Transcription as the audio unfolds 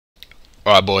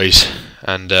Alright boys,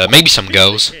 and maybe some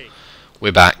girls,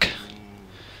 we're back.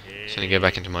 So let me go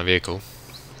back into my vehicle.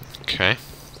 Okay.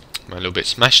 My little bit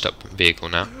smashed up vehicle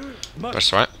now. But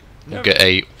that's right. We'll get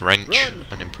a wrench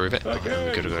and improve it. Okay,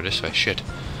 we gotta go this way. Shit.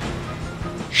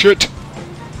 Shit!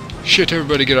 Shit,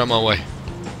 everybody get out of my way.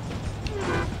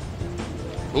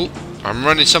 Oh, I'm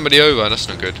running somebody over, that's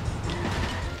not good.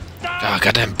 Ah,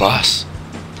 goddamn bus.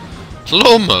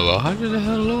 Lawnmower? How did the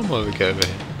hell lawnmower get over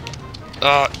here?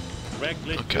 Ah.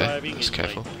 Okay, let's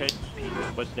careful.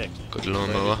 Good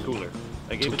lawnmower.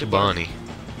 Talk to Barney.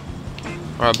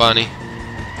 Alright, Barney.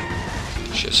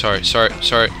 Shit, sorry.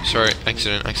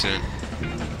 Accident.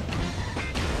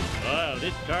 Wow,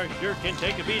 this car sure can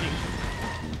take a beating.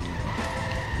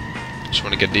 Just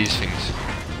want to get these things.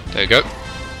 There you go.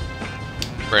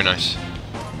 Very nice.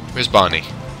 Where's Barney?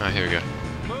 Ah, here we go.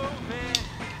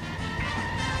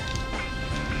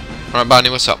 Alright, Barney,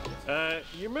 what's up?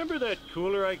 You remember that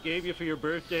cooler I gave you for your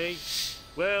birthday?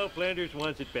 Well, Flanders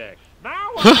wants it back.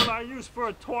 Now what will I use for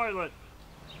a toilet?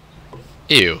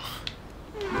 Ew.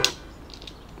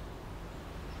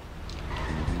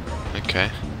 Okay.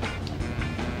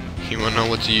 You wanna know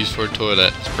what to use for a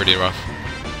toilet? It's pretty rough.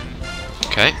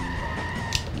 Okay.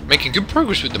 Making good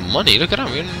progress with the money. Look at that.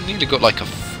 We nearly got like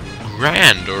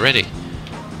 $1,000 already.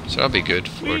 So that'll be good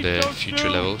for the future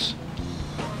levels.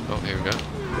 Oh, here we go.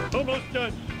 Almost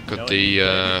done. Got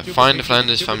the find the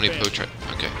Flanders family portrait.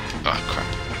 Okay. Oh crap.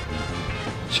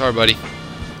 Sorry, buddy.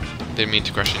 Didn't mean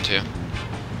to crash into you.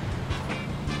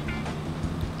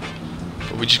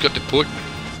 But we just got the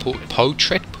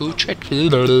portrait.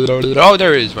 Oh,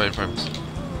 there it is, right in front of us.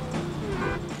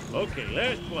 Okay,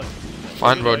 last one.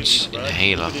 Find Rod's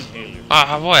inhaler.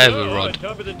 Ah, whatever, Rod.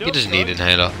 He doesn't need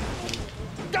inhaler.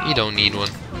 He don't need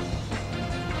one.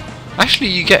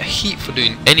 Actually, you get heat for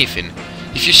doing anything.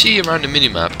 If you see around the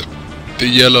minimap, the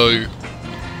yellow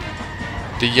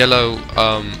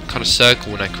kind of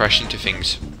circle when I crash into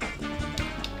things,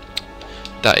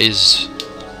 that is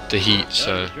the heat.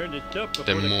 So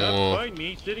the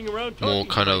more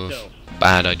kind of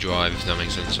bad I drive, if that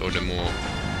makes sense, or the more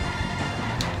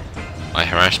I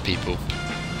harass people.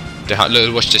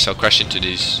 Look, watch this, I'll crash into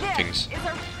these things.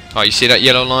 Oh, you see that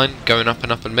yellow line going up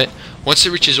and up a bit? Once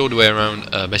it reaches all the way around,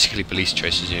 basically police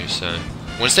chases you. So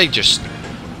once they just...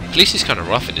 Police is kind of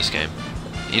rough in this game.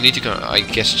 You need to, I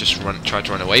guess, just try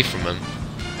to run away from them,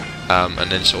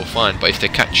 and then it's all fine. But if they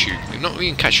catch you, if not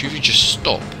even catch you, if you just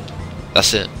stop,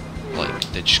 that's it. Like,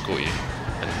 they just caught you,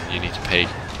 and you need to pay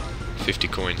 50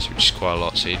 coins, which is quite a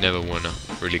lot. So you never wanna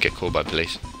really get caught by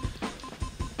police.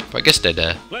 But I guess they're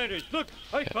there. Flanders, look,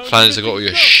 Flanders, I got all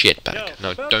your shit back.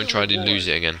 No, don't try to lose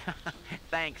it again.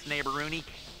 Thanks, neighbor Rooney.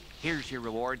 Here's your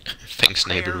reward. Thanks,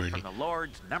 neighbor Rooney. From the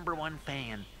Lord's #1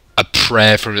 fan. A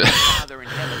prayer from the...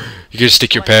 You can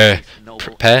stick your prayer...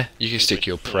 You can stick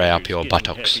your prayer up your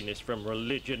buttocks.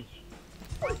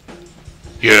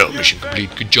 Yeah, mission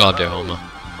complete. Good job there, Homer.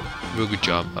 Real good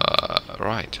job.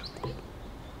 Right.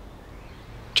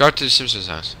 Drive to the Simpsons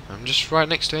house. I'm just right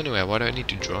next to anywhere. Why do I need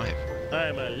to drive?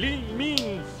 I'm a lean,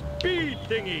 mean speed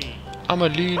thingy. I'm a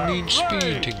lean, mean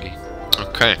speed thingy.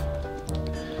 Okay.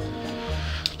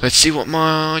 Let's see what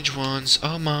Marge wants.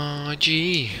 Oh,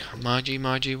 Margie. Margie,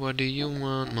 what do you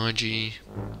want, Margie?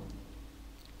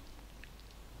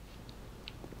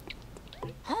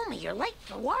 Homie, you're late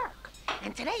for work.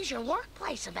 And today's your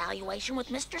workplace evaluation with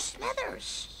Mr.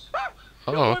 Smithers.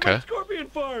 Oh, okay. Scorpion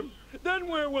farm. Then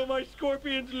where will my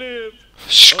scorpions live?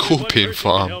 Scorpion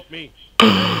farm.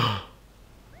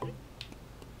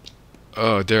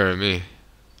 Oh, dear me.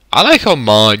 I like how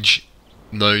Marge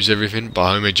knows everything, but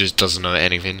Homer just doesn't know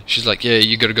anything. She's like, yeah,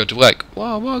 you gotta go to work.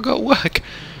 Wow, well, I got work.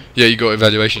 Yeah, you got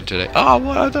evaluation today. Oh,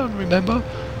 well, I don't remember.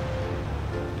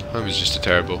 Homer's just a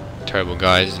terrible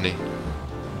guy, isn't he?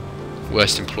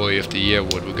 Worst Employee of the Year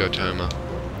award will go to Homer.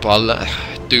 But I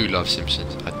do love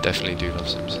Simpsons. I definitely do love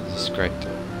Simpsons. It's great.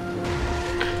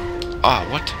 Ah,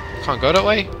 what? Can't go that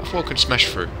way? I thought I could smash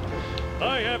through.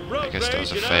 I guess that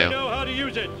was a fail. I know how to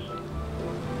use it.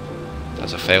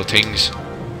 That's a fail tings.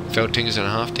 Failed tings and a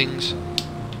half tings.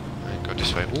 Right, go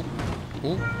this way. Ooh.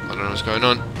 Ooh. I don't know what's going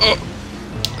on. Oh!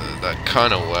 That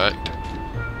kind of worked.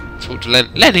 Talk to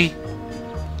Lenny!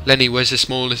 Lenny, where's the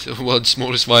world's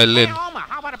smallest violin?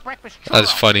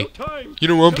 That's funny. You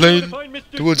know what I'm playing?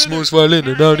 The world's smallest violin,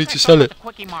 and now I need to sell it.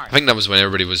 I think that was when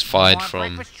everybody was fired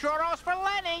from...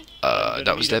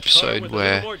 that was the episode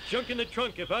where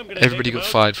everybody got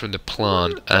fired from the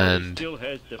plant, and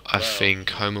I think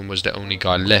Homer was the only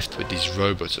guy left with these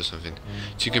robots or something.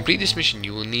 To complete this mission,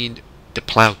 you will need the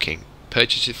Plow King.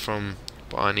 Purchase it from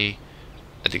Barney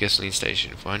at the gasoline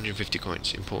station for 150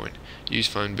 coins. Important. Use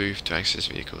phone booth to access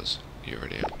vehicles. You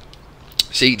already have.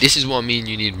 See, this is what I mean,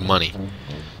 you need money.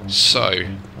 So,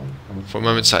 for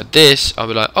moments like this, I'll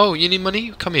be like, oh, you need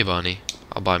money? Come here, Barney.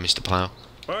 I'll buy Mr. Plow.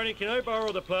 Barney, can I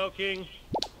borrow the Plow King?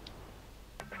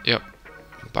 Yep.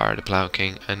 Borrow the Plow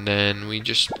King. And then we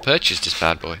just purchase this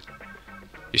bad boy.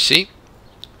 You see?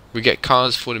 We get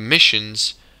cars for the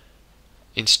missions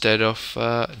instead of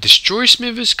destroy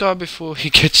Smithers' car before he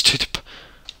gets to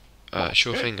the...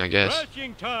 sure thing, I guess.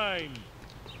 Time.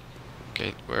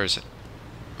 Okay, where is it?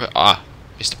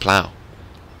 Mr. Plow.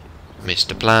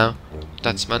 Mr. Plow.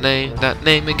 That's my name. That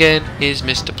name again is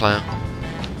Mr. Plow.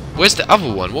 Where's the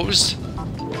other one? What was...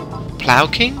 Plow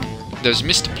King? There's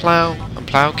Mr. Plow and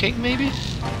Plow King, maybe?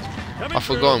 I've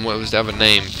forgotten what was the other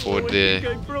name for the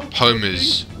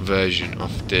Homer's version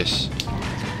of this.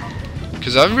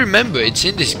 Because I remember it's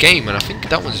in this game, and I think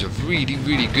that one's a really,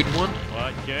 really good one.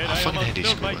 I fucking hate these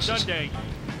school buses.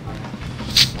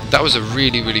 That was a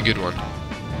really, really good one.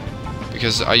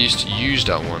 Because I used to use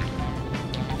that one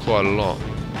quite a lot.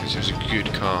 Because it was a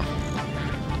good car.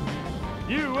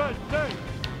 USA!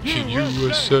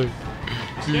 USA!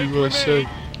 USA!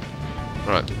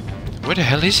 Right. Where the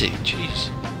hell is he? Jeez.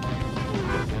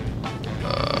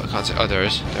 I can't say. Oh, there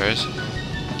is. There is.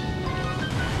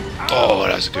 Oh,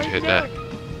 that's a good hit there.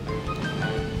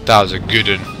 That was a good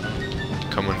one.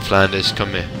 Come on, Flanders.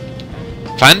 Come here.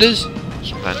 Flanders?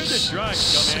 Flanders.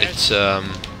 It's, Ow,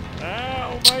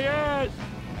 my ass!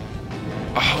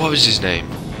 Oh, what was his name?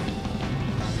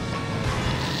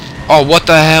 Oh, what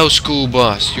the hell, school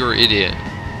bus? You're an idiot.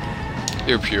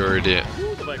 You're a pure idiot.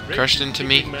 Crashed into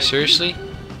me? Seriously?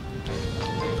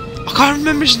 I can't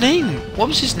remember his name. What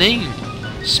was his name?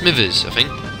 Smithers, I think.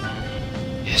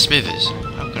 Yeah, Smithers.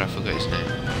 How could I forget his name?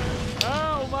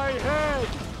 Ow, my head!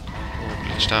 Oh,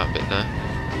 glitched out a bit there.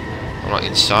 I'm like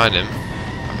inside him,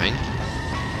 I think.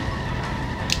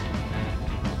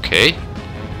 Okay.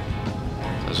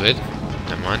 That was weird.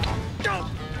 Never mind.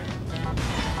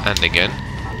 And again.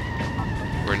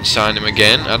 We're inside him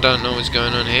again. I don't know what's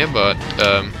going on here, but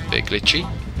bit glitchy.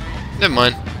 Never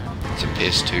mind. It's a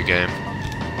PS2 game.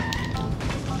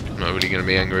 I'm not really going to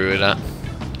be angry with that.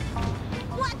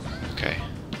 Okay.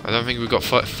 I don't think we've got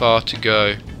far to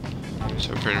go.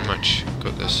 So pretty much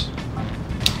got this.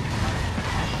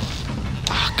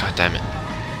 Ah, god damn it.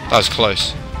 That was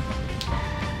close.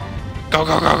 Go,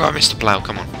 go, go, go, Mr. Plow,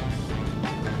 come on.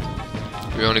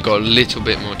 We only got a little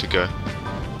bit more to go.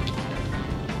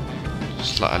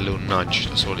 Just like a little nudge,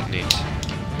 that's all it needs.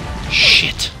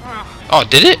 Shit! Oh,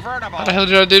 did it? How the hell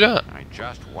did I do that? I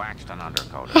just waxed an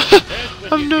undercoat. I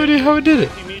have no idea how I did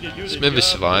it. Smithers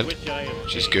survived,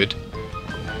 which is good.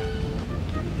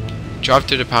 Drive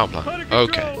to the power plant.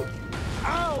 Okay.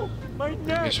 Ow, my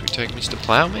neck! Guess we take Mr.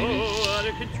 Plow, maybe? Oh, out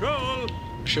of control!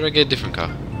 Should I get a different car?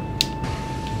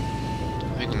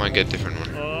 I think I might get a different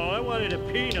one. Oh, I wanted a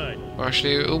peanut. Or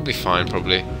actually, it'll be fine,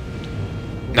 probably.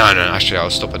 No, no, actually, I'll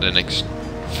stop at the next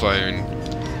phone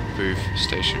booth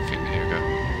station thing. Here we go.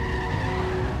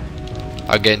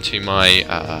 I'll get into my,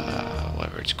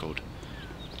 whatever it's called.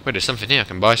 Wait, there's something here. I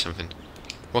can buy something.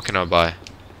 What can I buy?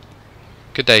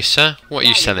 Good day, sir. What are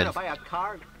you selling?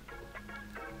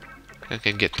 I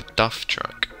can get the Duff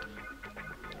truck.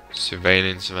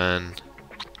 Surveillance van.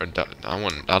 Or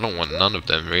I don't want none of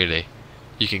them, really.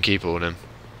 You can keep all of them.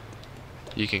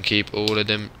 You can keep all of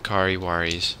them curry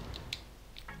worries.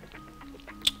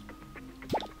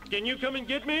 Can you come and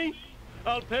get me?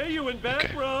 I'll pay you in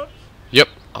back rubs. Yep,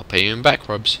 I'll pay you in back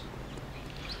rubs.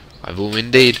 I will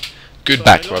indeed. Good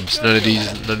back rubs. None of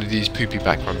these poopy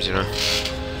back rubs, you know.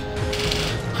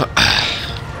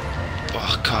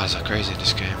 Oh, cars are crazy in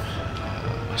this game.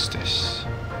 What's this?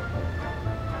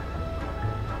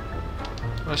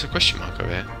 Oh, there's a question mark over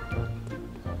here.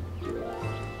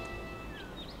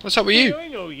 What's up with you? Hey, I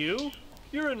know you.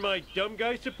 You're in my dumb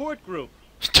guy support group.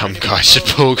 Dumb guy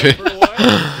support group.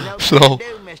 No,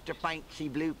 do, Mr. Fancy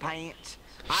Blue Pants.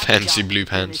 Fancy blue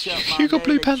pants. You got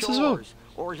blue pants as well.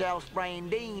 Or else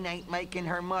Brandine ain't making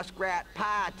her muskrat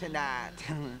pie tonight.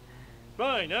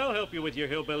 Fine, I'll help you with your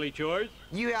hillbilly chores.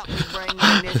 You help me bring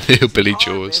in this Hillbilly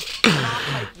chores.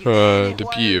 The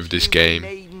beauty of this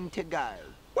game. To go.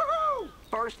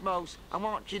 First most, I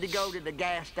want you to go to the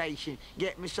gas station,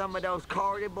 get me some of those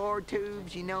cardboard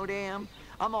tubes, you know them?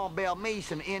 I'm gonna build me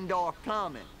some indoor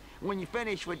plumbing. When you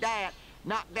finish with that,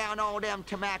 knock down all them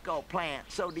tobacco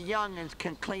plants so the young'uns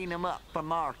can clean them up for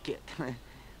market.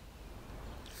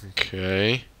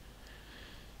 Okay.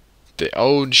 The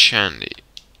old shandy.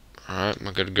 Alright,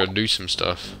 I'm gonna go do some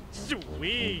stuff.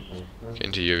 Sweet. Get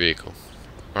into your vehicle.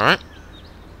 Alright.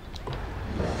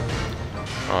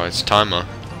 Oh, it's timer.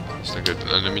 It's not good.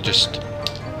 Let me just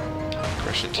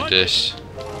crash into this.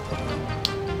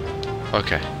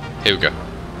 Okay. Here we go.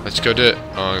 Let's go do it.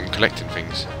 I'm collecting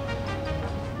things.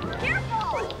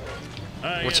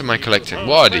 What am I collecting?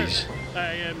 What are these?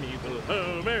 I am evil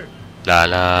Homer. La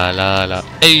la la la.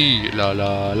 Hey, la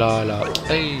la la la.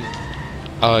 Hey.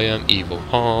 I am evil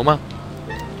Homer.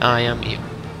 I am evil.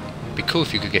 Be cool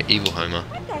if you could get evil Homer.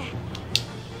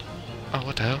 Oh,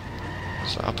 what the hell?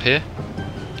 Is that up here?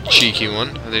 Cheeky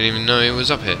one. I didn't even know it was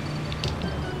up here.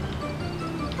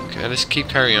 Okay, let's keep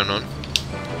carrying on.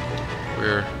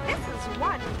 We're...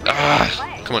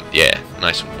 Ah! Come on. Yeah,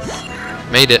 nice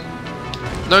one. Made it.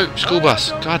 No, school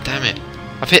bus. God damn it.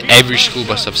 I've hit every school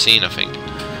bus I've seen, I think.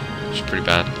 Which is pretty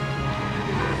bad.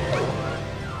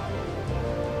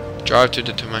 Drive to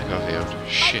the tomato field.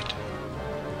 Shit.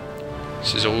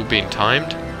 This is all being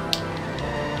timed.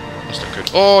 That's not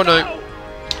good. Oh no!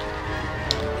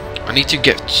 I need to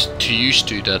get too used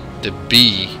to that the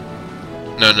B.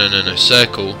 No,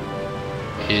 circle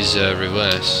is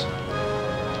reverse. I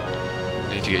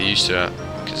need to get used to that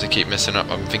because I keep messing up.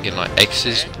 I'm thinking like X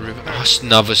is reverse. Oh, it's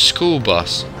another school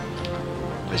bus.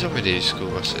 What is up with these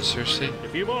school buses? Seriously? A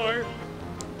few more.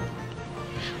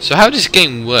 So how this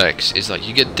game works is like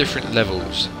you get different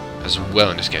levels as well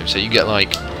in this game. So you get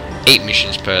like 8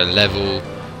 missions per level,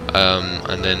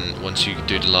 and then once you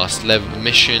do the last level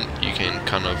mission, you can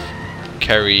kind of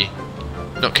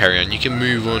not carry on. You can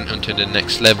move on onto the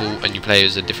next level, and you play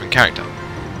as a different character,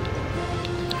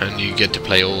 and you get to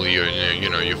play all your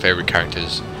your favorite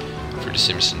characters for the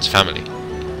Simpsons family,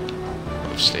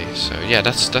 obviously. So yeah,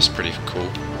 that's pretty cool.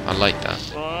 I like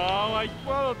that. Oh, I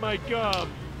swallowed my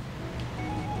gum.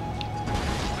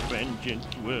 Vengeance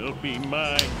will be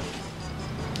mine.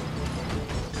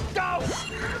 Go!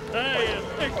 I am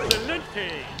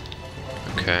excelente.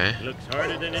 Okay. Looks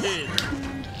harder than it is.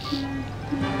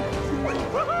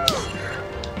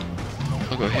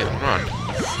 I'll go hit and run.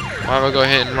 Why have I got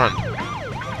hit and run?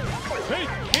 Hey,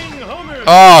 King Homer.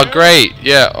 Oh, great!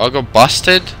 Yeah, I got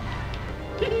busted.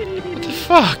 What the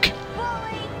fuck?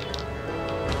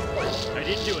 I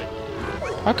didn't do it.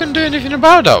 I couldn't do anything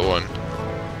about that one.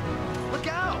 Look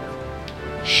out!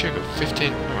 Shit, got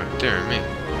 15. Oh, dear me.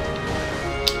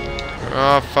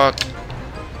 Oh, fuck.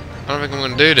 I don't think I'm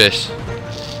gonna do this.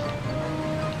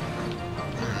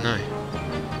 Oh, no.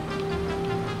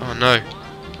 Oh, no.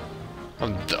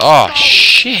 Oh,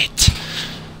 shit!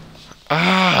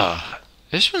 Ah,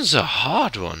 this one's a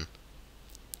hard one.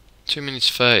 2 minutes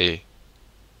 30.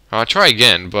 I'll try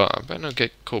again, but I better not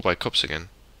get caught by cops again.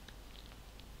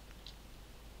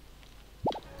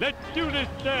 Let's do this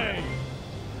thing.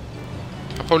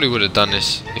 I probably would have done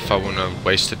this if I wouldn't have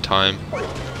wasted time.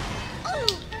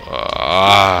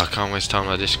 I can't waste time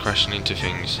like this crashing into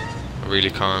things. I really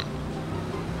can't.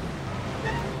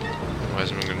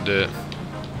 Otherwise I'm not going to do it.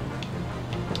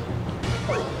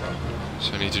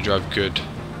 So I need to drive good.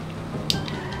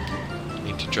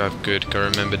 Gotta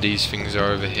remember these things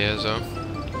are over here as well.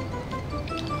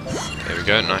 There we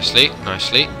go, nicely.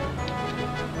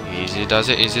 Easy does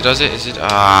it.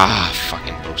 Ah,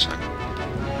 fucking bullshit.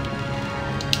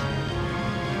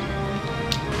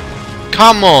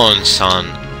 Come on,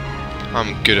 son.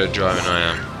 I'm good at driving, I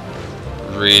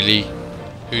am. Really?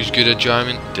 Who's good at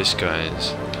driving? This guy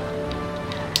is.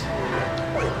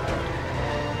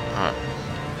 Alright.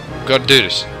 Gotta do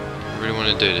this. I really want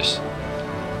to do this.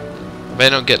 I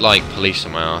better not get like police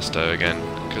on my ass though again.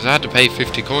 Because I had to pay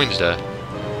 50 coins there.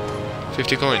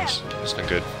 50 coins. That's not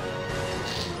good.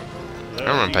 I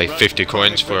don't want to pay 50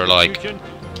 coins for like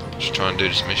just try and do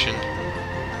this mission.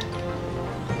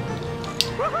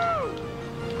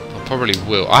 I probably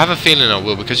will. I have a feeling I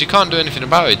will because you can't do anything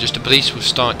about it. Just the police will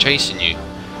start chasing you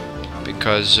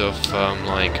because of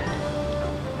like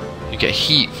you get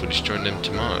heat for destroying them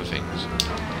tomato things.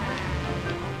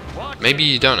 Maybe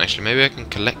you don't actually. Maybe I can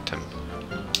collect them.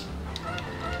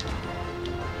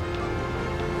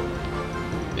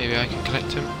 Maybe I can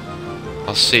collect them.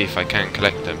 I'll see if I can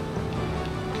collect them.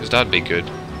 Because that'd be good.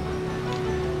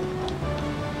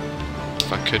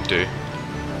 If I could do.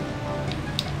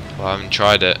 Well, I haven't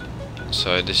tried it.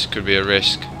 So this could be a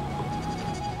risk.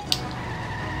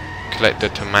 Collect the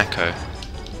tobacco.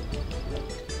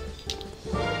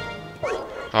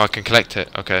 Oh, I can collect it.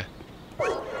 Okay.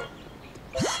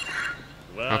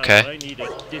 Wow, Okay. I need a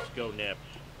disco nap.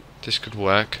 This could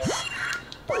work.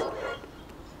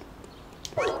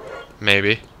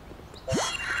 Maybe.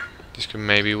 This could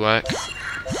maybe work.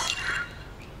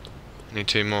 I need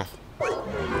 2 more.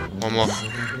 1 more.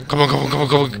 Come on.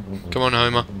 Come on,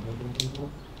 Homer.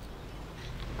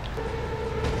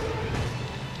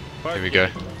 Here we go.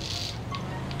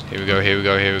 Here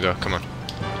we go. Come on.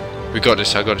 We got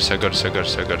this. I got this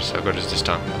this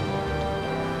time.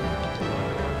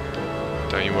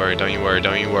 Don't you worry, don't you worry,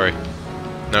 don't you worry.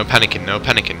 No panicking, no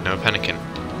panicking, no panicking.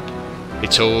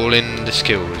 It's all in the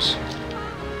skills.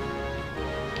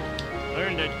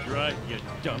 Learn to drive, you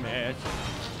dumbass.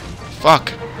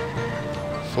 Fuck.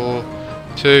 4,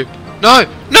 2. No!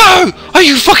 No! Are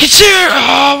you fucking serious?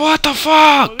 Oh, what the Oh,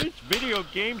 fuck? this video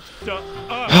game stuff.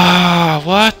 Ah,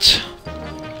 what?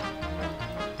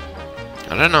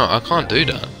 I don't know. I can't do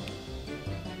that.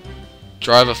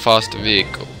 Drive a faster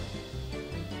vehicle.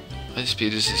 High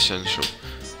speed is essential.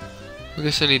 I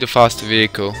guess I need a faster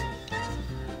vehicle.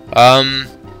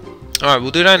 Alright,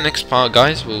 we'll do that next part,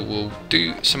 guys. We'll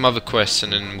do some other quests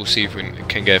and then we'll see if we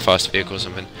can get a faster vehicle or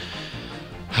something.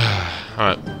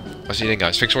 Alright, I'll see you then,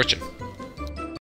 guys. Thanks for watching.